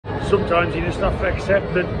sometimes you just have to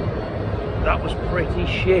accept that that was pretty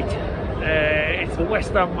shit. It's the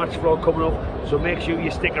West Ham match vlog coming up, so make sure you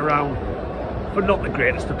stick around for not the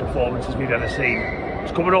greatest of performances we've ever seen.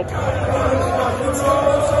 It's coming up.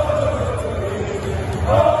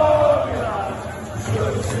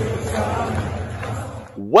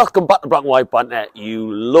 Welcome back to Black and White Banter, you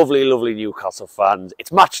lovely, lovely Newcastle fans.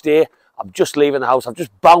 It's match day. I'm just leaving the house. I've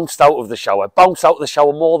just bounced out of the shower. Bounced out of the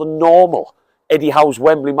shower more than normal. Eddie Howe's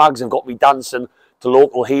Wembley mags have got me dancing to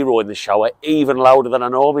Local Hero in the shower, even louder than I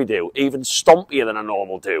normally do, even stompier than I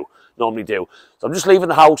normally do. So I'm just leaving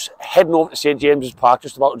the house, heading over to St.James's Park,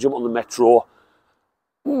 just about to jump on the metro.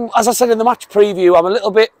 As I said in the match preview, I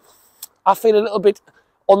feel a little bit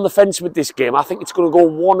on the fence with this game. I think it's going to go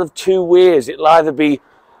one of two ways. It'll either be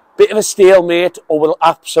a bit of a stalemate or we'll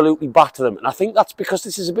absolutely batter them. And I think that's because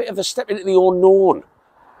this is a bit of a step into the unknown.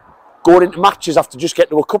 Going into matches after just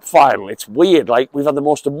getting to a cup final, it's weird. Like, we've had the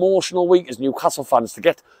most emotional week as Newcastle fans. To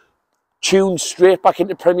get tuned straight back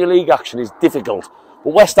into Premier League action is difficult.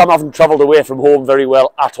 But West Ham haven't travelled away from home very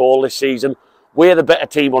well at all this season. We're the better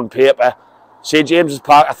team on paper. St. James's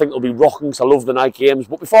Park, I think, will be rocking because I love the night games.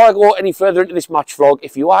 But before I go any further into this match vlog,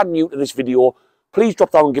 if you are new to this video, please drop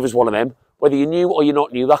down and give us one of them. Whether you're new or you're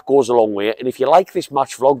not new, that goes a long way. And if you like this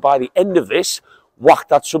match vlog, by the end of this, whack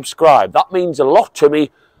that subscribe. That means a lot to me.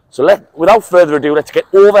 So without further ado, let's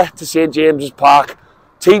get over to St. James's Park.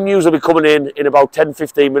 Team news will be coming in about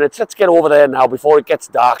 10-15 minutes. Let's get over there now before it gets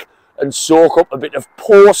dark and soak up a bit of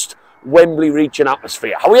post-Wembley reaching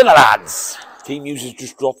atmosphere. How are you, lads? Team news has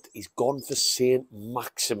just dropped. He's gone for St.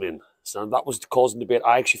 Maximin. So that was causing debate.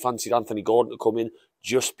 I actually fancied Anthony Gordon to come in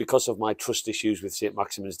just because of my trust issues with St.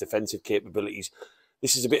 Maximin's defensive capabilities.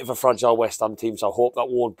 This is a bit of a fragile West Ham team, so I hope that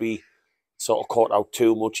won't be sort of caught out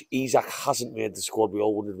too much. Isak hasn't made the squad. We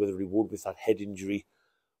all wondered whether he would with that head injury.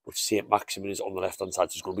 But St. Maximin is on the left-hand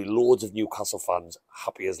side. So there's going to be loads of Newcastle fans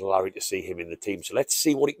happy as Larry to see him in the team. So let's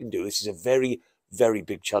see what he can do. This is a very, very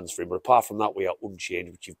big chance for him. But apart from that, we are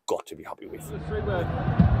unchanged, which you've got to be happy with.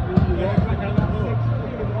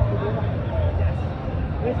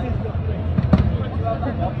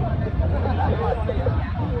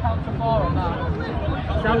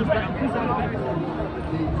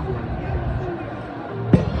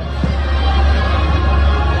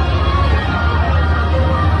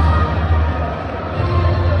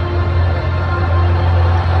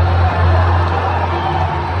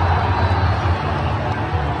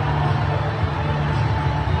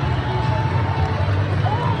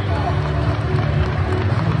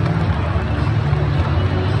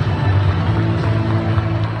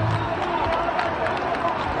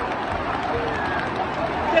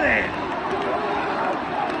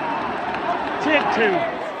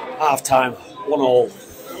 Half time, 1-1.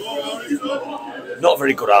 Not a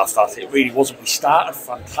very good half that. It really wasn't. We started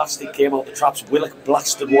fantastic, came out the traps. Willock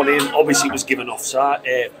blasted one in. Obviously, it was given offside.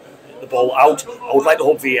 The ball out. I would like to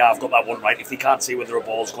hope VAR have got that one right. If they can't see whether a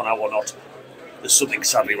ball's gone out or not, there's something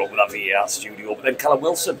sadly wrong with that VAR studio. But then Callum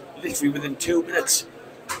Wilson, literally within 2 minutes,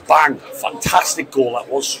 bang! Fantastic goal that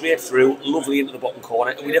was, straight through, lovely into the bottom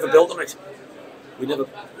corner, and we never built on it. We never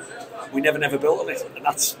built on it, and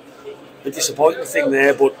that's the disappointing thing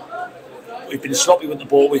there. But we've been sloppy with the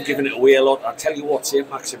ball, we've given it away a lot. I tell you what, St.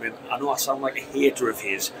 Maximin, I know I sound like a hater of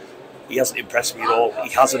his. He hasn't impressed me at all. He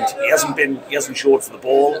hasn't showed for the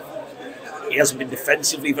ball. He hasn't been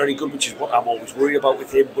defensively very good, which is what I'm always worried about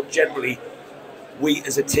with him. But generally, we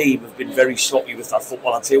as a team have been very sloppy with that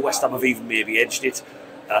football. I'd say West Ham have even maybe edged it.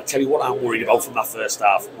 And I tell you what I'm worried about from that first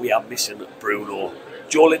half. We are missing Bruno.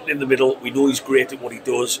 Joe Linton in the middle, we know he's great at what he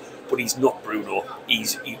does, but he's not Bruno.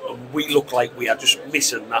 We look like we are just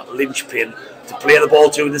missing that linchpin to play the ball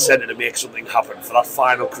to in the centre to make something happen for that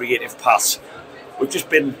final creative pass. We've just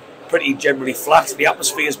been pretty generally flat. The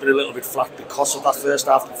atmosphere has been a little bit flat because of that first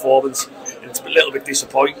half performance, and it's been a little bit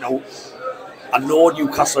disappointing. Now, I know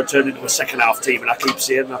Newcastle are turned into a second half team, and I keep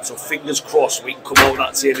saying that, so fingers crossed we can come out with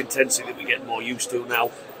that same intensity that we're getting more used to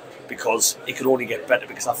now, because it can only get better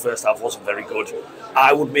because that first half wasn't very good.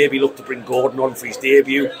 I would maybe look to bring Gordon on for his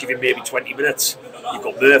debut, give him maybe 20 minutes. You've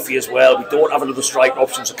got Murphy as well. We don't have another striker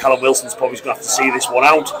option, so Callum Wilson's probably going to have to see this one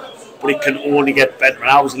out. But it can only get better, and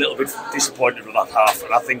I was a little bit disappointed with that half,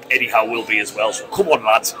 and I think Eddie Howe will be as well. So come on,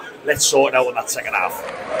 lads, let's sort it out in that second half.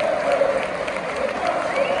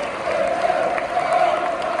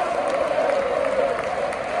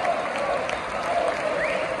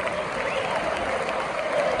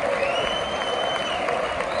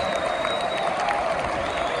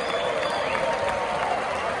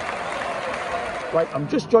 Right, I'm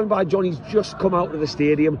just joined by John. He's just come out of the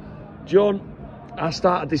stadium. John, I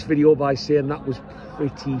started this video by saying that was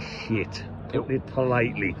pretty shit, putting it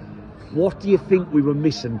politely. What do you think we were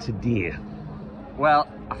missing today? Well,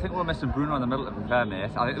 I think we're missing Bruno in the middle, to be fair,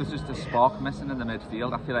 mate. I think it was just a spark missing in the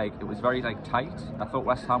midfield. I feel like it was very tight. I thought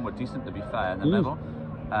West Ham were decent, to be fair, in the middle.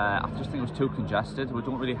 I just think it was too congested. We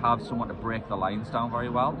don't really have someone to break the lines down very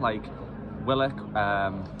well. Like Willock,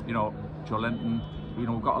 you know, Joe Linton. You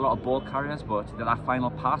know, we've got a lot of ball carriers, but that final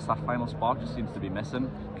pass, that final spark just seems to be missing.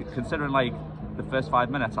 Considering like the first 5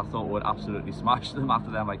 minutes, I thought we would absolutely smash them after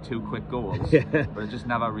them like 2 quick goals. But it just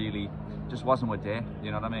never really, just wasn't with day.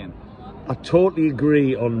 You know what I mean? I totally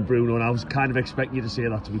agree on Bruno, and I was kind of expecting you to say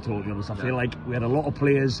that, to be totally honest. I feel like we had a lot of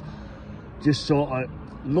players just sort of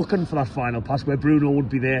looking for that final pass where Bruno would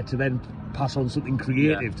be there to then pass on something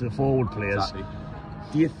creative to the forward players. Exactly.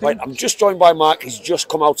 Do you think... Right, I'm just joined by Mark. He's just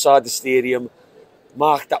come outside the stadium.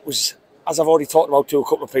 Mark, that was, as I've already talked about to a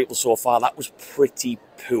couple of people so far, that was pretty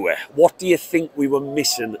poor. What do you think we were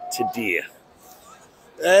missing today?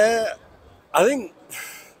 I think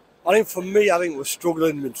for me, I think we're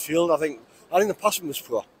struggling in midfield. I think the passing was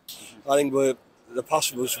poor. I think the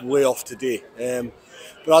passing was way off today.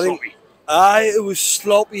 But I think it was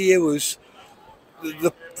sloppy. It was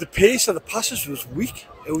the pace of the passes was weak.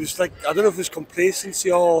 It was like, I don't know if it was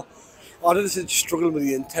complacency or I don't know if it's struggling with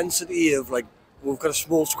the intensity of, like, we've got a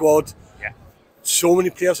small squad. Yeah. So many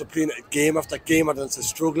players are playing game after game. I don't know if they're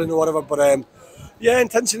struggling or whatever. But yeah,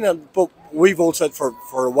 intensity. But we've all said for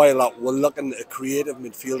a while that we're looking at a creative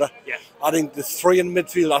midfielder. Yeah. I think the three in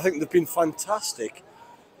midfield, I think they've been fantastic.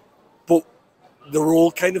 But they're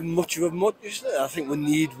all kind of much of a muchness. I think we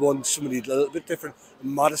need somebody a little bit different.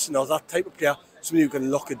 Madison or that type of player, somebody who can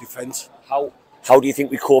lock a defence. How do you think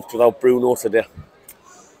we coped without Bruno today?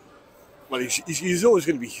 Well, he's always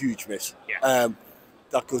going to be a huge miss. Yeah.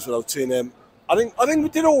 That goes without saying. I think we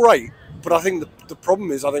did all right, but I think the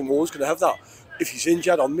problem is I think we're always going to have that. If he's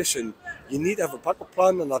injured or missing, you need to have a backup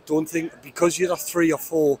plan, and I don't think because you're 3 or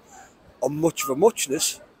 4 are much of a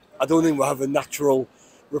muchness, I don't think we'll have a natural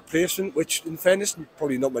replacement, which in fairness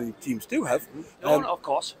probably not many teams do have. No, of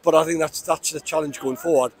course. But I think that's the challenge going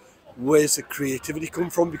forward. Where's the creativity come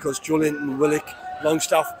from? Because Joe Linton, Willock,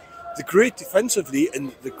 Longstaff, they're great defensively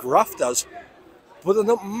and the grafters, but they're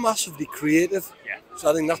not massively creative. Yeah. So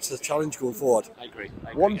I think that's the challenge going forward. I agree.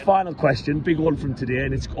 One final question, big one from today,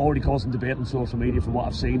 and it's already causing debate on social media from what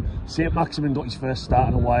I've seen. St. Maximin got his first start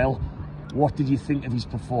in a while. What did you think of his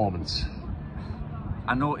performance?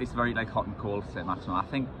 I know it's very hot and cold for St. Maximin. I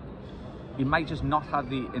think he might just not have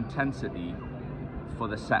the intensity for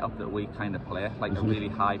the setup that we kind of play, like a really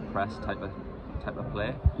high press type of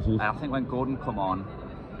play. And I think when Gordon come on,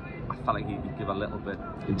 I felt like he'd give a little bit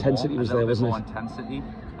intensity more, was there, wasn't it? Intensity.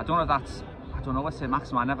 I don't know what St.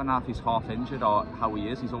 Maximin. I never know if he's half injured or how he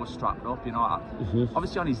is. He's always strapped up, you know.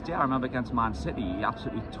 Obviously on his day, I remember against Man City, he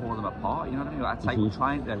absolutely tore them apart. You know what I mean? It's like we're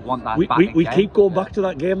trying to want that back we again. keep going back to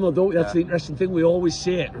that game though, don't we? That's the interesting thing. We always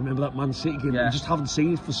say it. Remember that Man City game? We just haven't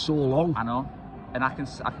seen it for so long. I know. And I can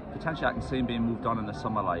potentially see him being moved on in the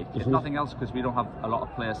summer, if nothing else, because we don't have a lot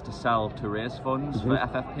of players to sell to raise funds for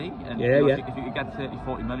FFP. And if you could get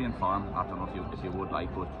 30-40 million for him, I don't know if you would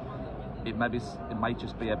but it might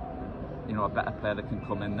just be a better player that can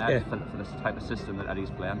come in there for this type of system that Eddie's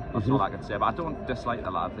playing. That's all I can say. But I don't dislike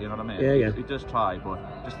the lad, you know what I mean? He does try,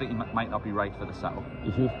 but just think he might not be right for the setup.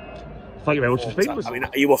 Thank you very much for speaking. I mean,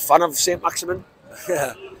 are you a fan of St. Maximin?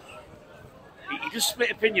 Yeah. He just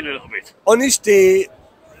split opinion a little bit. On his day,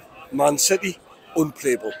 Man City,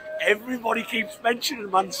 unplayable. Everybody keeps mentioning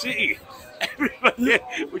Man City. Everybody,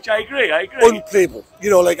 which I agree. Unplayable.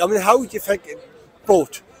 How would you think it?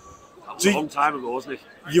 But that was a long time ago, wasn't it?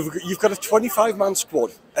 You've got a 25-man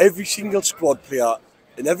squad. Every single squad player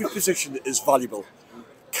in every position is valuable.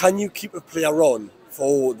 Can you keep a player on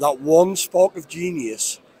for that one spark of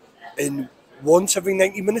genius in once every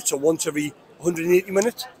 90 minutes or once every 180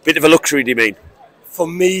 minutes? Bit of a luxury, do you mean? For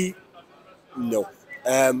me, no.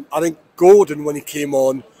 I think Gordon, when he came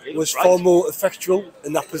on, was far more effectual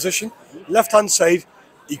in that position. Left-hand side,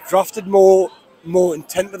 he crafted more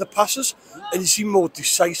intent with the passes, and he seemed more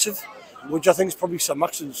decisive, which I think is probably St.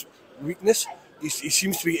 Maximin's weakness. He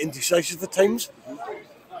seems to be indecisive at times.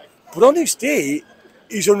 But on his day,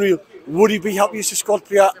 he's unreal. Would he be happy as a squad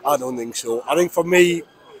player? I don't think so. I think for me,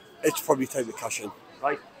 it's probably time to cash in.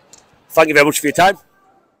 Right. Thank you very much for your time.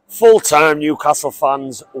 Full-time Newcastle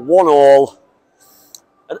fans, 1-1.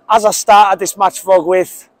 And as I started this match vlog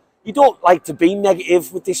with, you don't like to be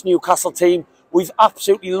negative with this Newcastle team. We've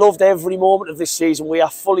absolutely loved every moment of this season. We are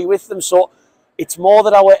fully with them. So it's more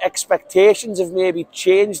that our expectations have maybe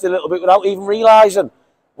changed a little bit without even realising.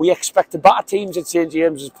 We expect better teams at St.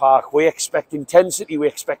 James's Park. We expect intensity. We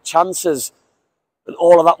expect chances. And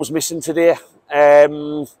all of that was missing today.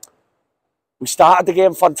 We started the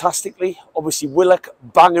game fantastically. Obviously, Willock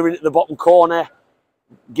banger into the bottom corner,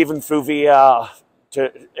 given through VAR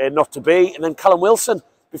to not to be. And then Callum Wilson,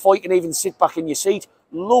 before you can even sit back in your seat.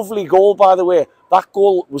 Lovely goal, by the way. That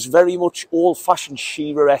goal was very much old-fashioned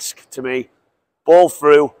Shearer-esque to me. Ball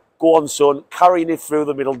through, go on son, carrying it through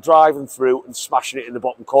the middle, driving through and smashing it in the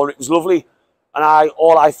bottom corner. It was lovely. And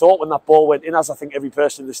all I thought when that ball went in, as I think every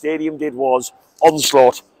person in the stadium did, was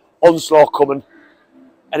onslaught coming.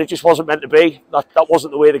 And it just wasn't meant to be. That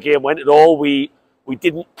wasn't the way the game went at all. We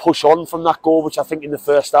didn't push on from that goal, which I think in the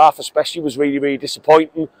first half especially was really, really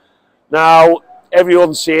disappointing. Now,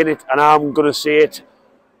 everyone's saying it, and I'm going to say it.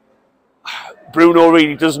 Bruno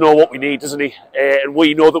really does know what we need, doesn't he? And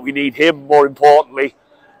we know that we need him, more importantly.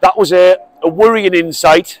 That was a worrying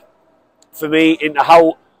insight for me into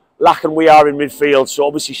how lacking we are in midfield. So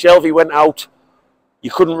obviously Shelvey went out.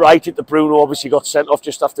 You couldn't write it that Bruno obviously got sent off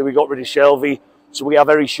just after we got rid of Shelvey. So we are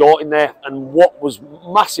very short in there. And what was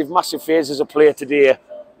massive, massive phases of play today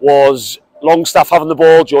was Longstaff having the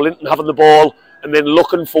ball, Joe Linton having the ball, and then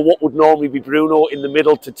looking for what would normally be Bruno in the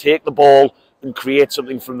middle to take the ball and create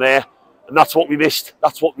something from there. And that's what we missed.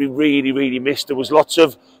 That's what we really, really missed. There was lots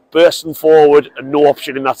of bursting forward and no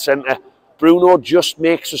option in that centre. Bruno just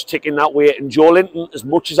makes us tick in that way. And Joe Linton, as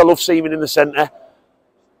much as I love seeing him in the centre,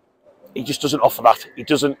 he just doesn't offer that. He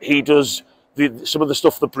does some of the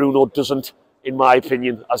stuff that Bruno doesn't, in my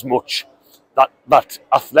opinion, as much. That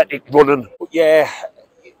athletic running. But yeah,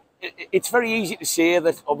 it's very easy to say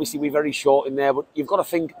that obviously we're very short in there, but you've got to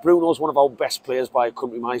think Bruno's one of our best players by a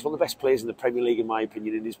country mile. He's one of the best players in the Premier League, in my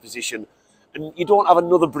opinion, in his position. And you don't have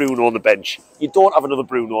another Bruno on the bench. You don't have another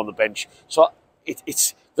Bruno on the bench. So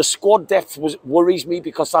it's the squad depth worries me,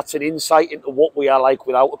 because that's an insight into what we are like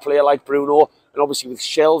without a player like Bruno. And obviously with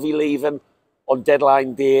Shelvey leaving on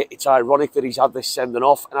deadline day, it's ironic that he's had this sending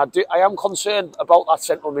off. And I am concerned about that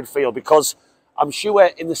central midfield, because I'm sure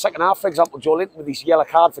in the second half, for example, Joe Linton with his yellow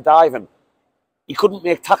card for diving, he couldn't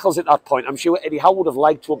make tackles at that point. I'm sure Eddie Howe would have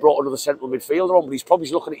liked to have brought another central midfielder on, but he's probably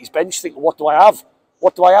looking at his bench thinking, what do I have?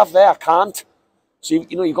 What do I have there? I can't. So,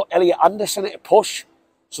 you've got Elliot Anderson at a push.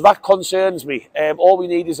 So that concerns me. All we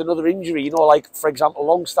need is another injury. Like, for example,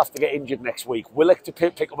 Longstaff to get injured next week. Willock to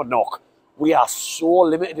pick up a knock. We are so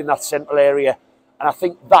limited in that central area. And I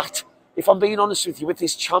think that, if I'm being honest with you, with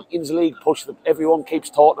this Champions League push that everyone keeps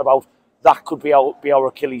talking about, that could be our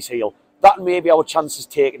Achilles heel. That and maybe our chances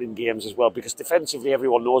taken in games as well, because defensively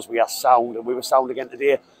everyone knows we are sound, and we were sound again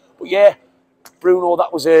today. But yeah, Bruno,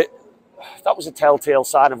 that was a telltale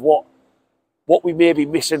sign of what we may be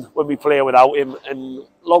missing when we play without him. And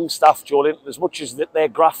Longstaff, Joe Linton, as much as their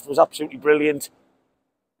graft was absolutely brilliant,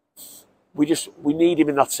 we need him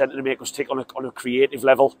in that centre to make us tick on a creative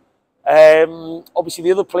level. Obviously,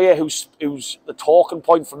 the other player who's the talking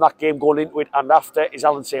point from that game going into it and after is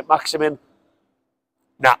Allan St. Maximin.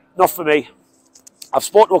 Nah, not for me. I've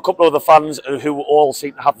spoken to a couple of other fans who all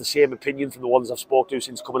seem to have the same opinion from the ones I've spoken to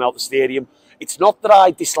since coming out the stadium. It's not that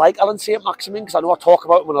I dislike Allan St. Maximin, because I know I talk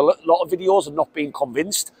about him in a lot of videos and not being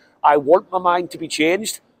convinced. I want my mind to be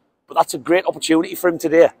changed, but that's a great opportunity for him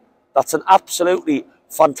today. That's an absolutely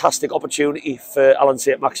fantastic opportunity for Allan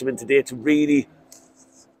St. Maximin today to really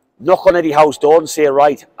knock on Eddie Howe's door and say,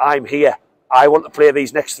 right, I'm here. I want to play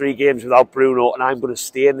these next 3 games without Bruno, and I'm going to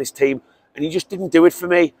stay in this team. And he just didn't do it for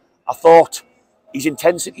me. I thought his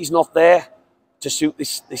intensity's not there to suit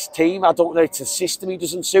this team. I don't know, it's a system he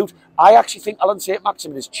doesn't suit. I actually think Allan St.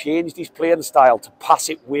 Maximin has changed his playing style to pass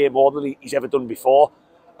it way more than he's ever done before.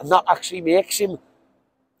 And that actually makes him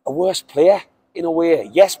a worse player in a way.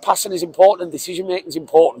 Yes, passing is important and decision-making is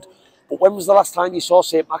important. But when was the last time you saw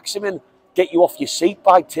St. Maximin get you off your seat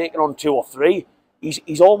by taking on 2 or 3?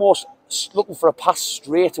 He's almost looking for a pass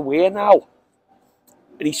straight away now.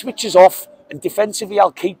 And he switches off, and defensively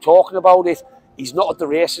I'll keep talking about it. He's not at the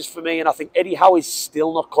races for me, and I think Eddie Howe is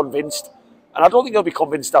still not convinced. And I don't think he'll be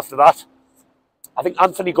convinced after that. I think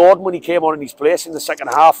Anthony Gordon, when he came on in his place in the second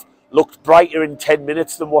half, looked brighter in 10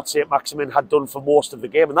 minutes than what St. Maximin had done for most of the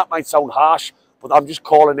game. And that might sound harsh, but I'm just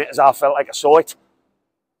calling it as I felt like I saw it.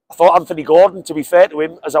 I thought Anthony Gordon, to be fair to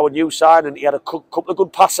him, as our new signing, he had a couple of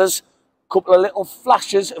good passes, a couple of little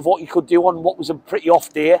flashes of what he could do on what was a pretty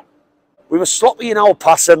off day. We were sloppy in our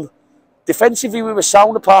passing. Defensively, we were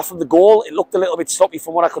sound apart from the goal. It looked a little bit sloppy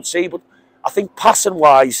from what I could see, but I think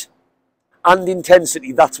passing-wise and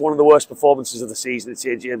intensity, that's one of the worst performances of the season at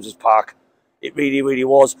St. James's Park. It really, really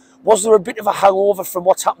was. Was there a bit of a hangover from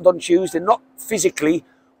what's happened on Tuesday? Not physically,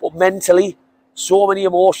 but mentally. So many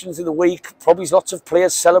emotions in the week. Probably lots of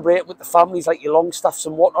players celebrating with the families like your Longstaffs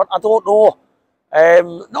and whatnot. I don't know.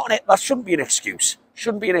 That shouldn't be an excuse.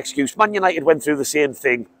 Shouldn't be an excuse. Man United went through the same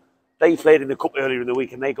thing They played in the cup earlier in the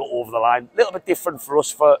week and they got over the line. A little bit different for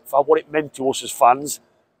us for what it meant to us as fans.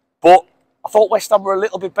 But I thought West Ham were a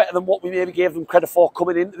little bit better than what we maybe gave them credit for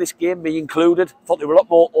coming into this game, me included. I thought they were a lot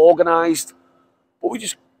more organised. But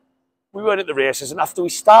we weren't at the races. And after we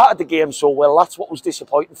started the game so well, that's what was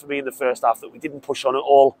disappointing for me in the first half, that we didn't push on at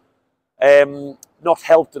all. Not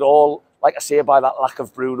helped at all, like I say, by that lack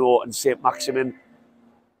of Bruno and St. Maximin.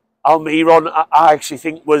 Almiron, I actually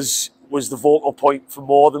think, was the vocal point for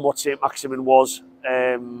more than what St. Maximin was.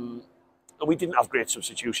 And we didn't have great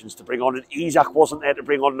substitutions to bring on, and Isaac wasn't there to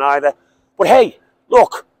bring on neither. But hey,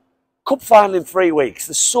 look, cup final in 3 weeks.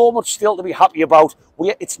 There's so much still to be happy about.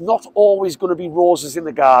 It's not always going to be roses in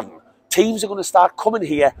the garden. Teams are going to start coming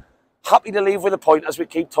here, happy to leave with a point, as we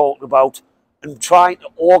keep talking about, and trying to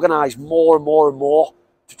organise more and more and more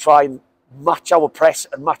to try and match our press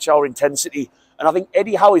and match our intensity. And I think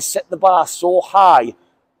Eddie Howe has set the bar so high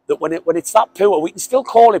that when it's that poor, we can still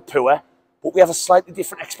call it poor, but we have a slightly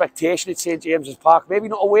different expectation at St. James's Park. Maybe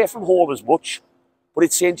not away from home as much, but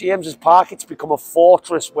at St. James's Park, it's become a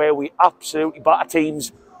fortress where we absolutely batter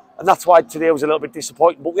teams. And that's why today was a little bit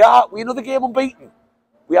disappointing. But we're another game unbeaten.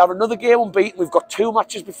 We are another game unbeaten. We've got 2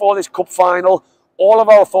 matches before this cup final. All of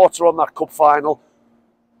our thoughts are on that cup final.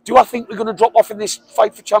 Do I think we're going to drop off in this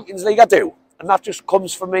fight for Champions League? I do. And that just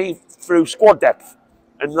comes for me through squad depth.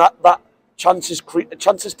 And that chances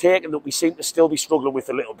taken that we seem to still be struggling with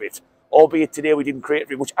a little bit. Albeit today we didn't create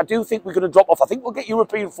very much. I do think we're going to drop off. I think we'll get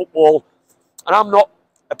European football. And I'm not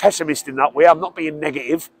a pessimist in that way. I'm not being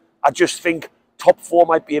negative. I just think top 4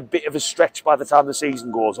 might be a bit of a stretch by the time the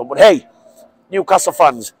season goes on. But hey, Newcastle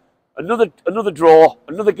fans, another draw,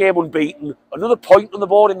 another game unbeaten, another point on the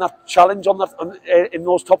board in that challenge in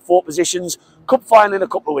those top 4 positions. Cup final in a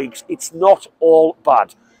couple of weeks. It's not all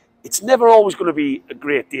bad. It's never always going to be a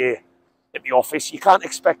great day at the office. You can't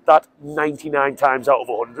expect that 99 times out of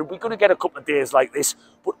 100. We're going to get a couple of days like this,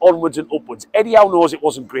 but onwards and upwards. Eddie Howe knows it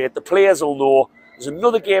wasn't great. The players will know. There's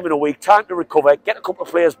another game in a week. Time to recover. Get a couple of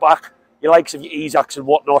players back. Your likes of your Isaacs and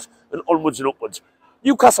whatnot, and onwards and upwards.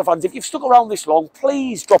 Newcastle fans, if you've stuck around this long,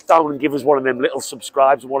 please drop down and give us one of them little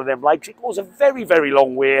subscribes and one of them likes. It goes a very, very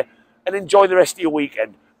long way. And enjoy the rest of your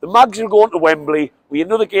weekend. The Mags are going to Wembley. We're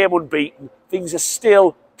another game unbeaten. Things are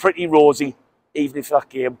still pretty rosy, even if that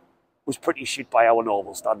game was pretty shit by our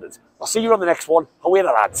normal standards. I'll see you on the next one. Away the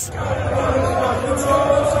lads.